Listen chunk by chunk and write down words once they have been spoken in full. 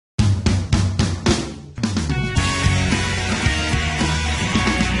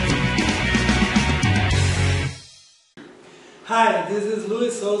Hi, this is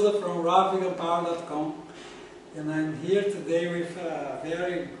Luis Souza from rawveganpower.com, and I'm here today with a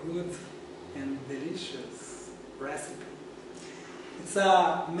very good and delicious recipe. It's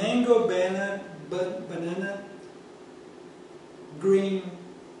a mango banana green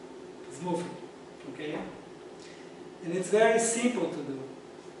smoothie, okay? And it's very simple to do.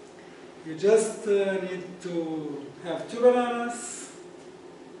 You just need to have 2 bananas,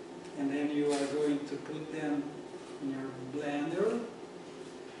 and then you are going to put them in your blender.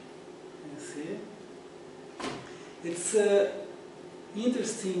 You see? It's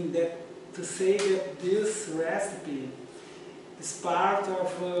interesting to say that this recipe is part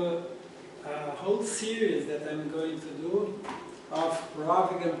of a whole series that I'm going to do of raw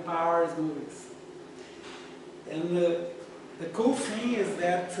vegan power smoothies. And the cool thing is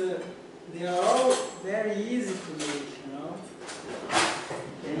that they are all very easy to make, you know,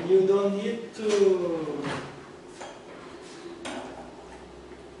 and you don't need to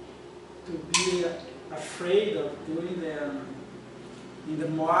be afraid of doing them in the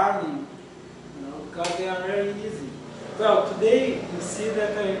morning, you know, because they are very easy. Well, today you see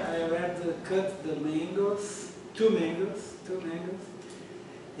that I already cut the mangoes, two mangoes,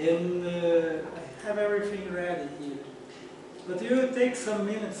 and I have everything ready here. But it will take some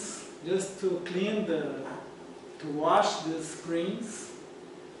minutes just to clean to wash the screens,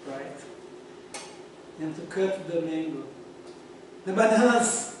 right? And to cut the mango. The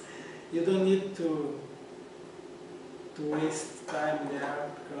bananas, you don't need to waste time there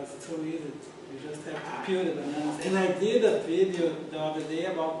because it's so easy. You just have to peel the bananas. And I did a video the other day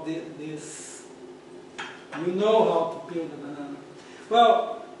about this. You know how to peel the banana.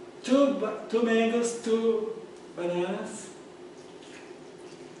 Well, two mangoes, 2 bananas,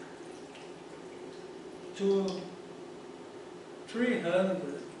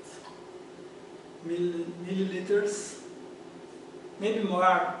 300 milliliters, maybe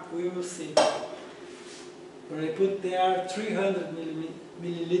more, we will see. But I put there 300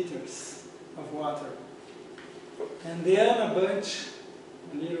 milliliters of water. And then a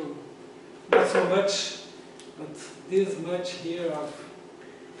little, not so much, but this much here of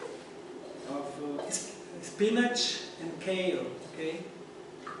spinach and kale, okay?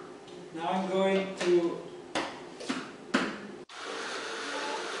 Now I'm going to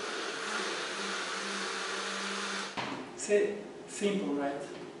say simple, right?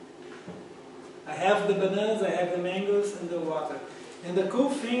 I have the bananas, I have the mangoes and the water. And the cool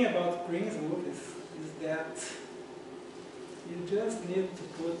thing about green smoothies is that you just need to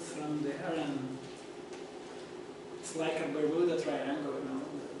put some there, and it's like a Bermuda triangle, you know.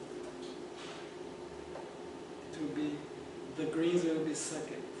 The greens will be sucked.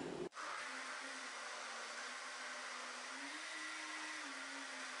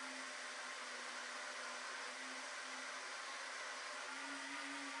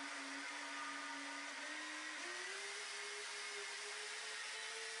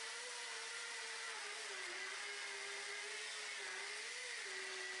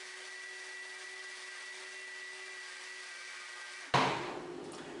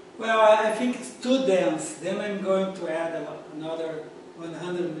 Well, I think it's too dense. Then I'm going to add another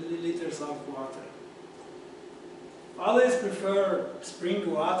 100 milliliters of water. Always prefer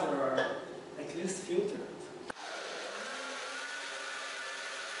spring water or at least filtered.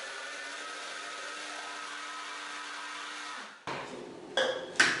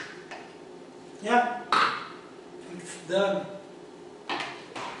 Yeah, it's done.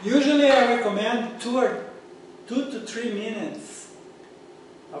 Usually I recommend 2 to 3 minutes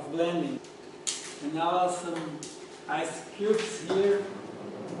of blending. And now some ice cubes here.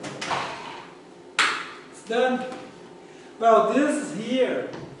 It's done. Well, this here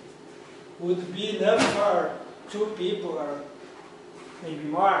would be enough for 2 people or maybe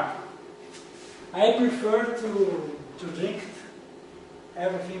more. I prefer to drink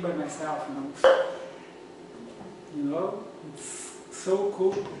everything by myself, you know, it's so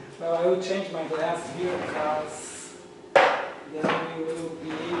cool. Well, I will change my glass here because then we will be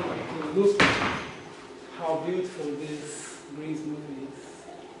able to look how beautiful this green smoothie is.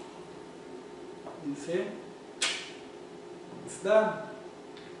 You see? It's done.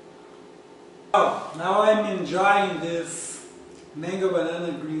 Oh, now I'm enjoying this mango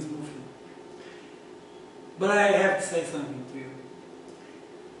banana green smoothie. But I have to say something to you.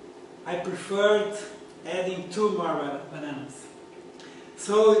 I preferred adding 2 more bananas.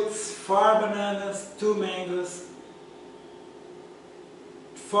 So it's 4 bananas, 2 mangoes,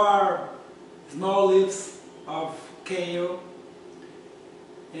 4 small leaves of kale,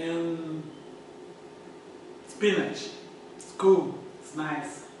 and spinach. It's cool, it's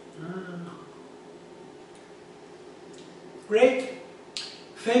nice. Great.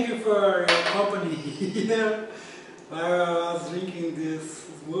 Thank you for your company here while I was drinking this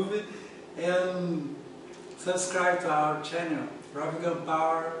smoothie, and subscribe to our channel, Gun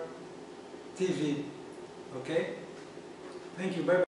Power TV. Okay? Thank you. Bye.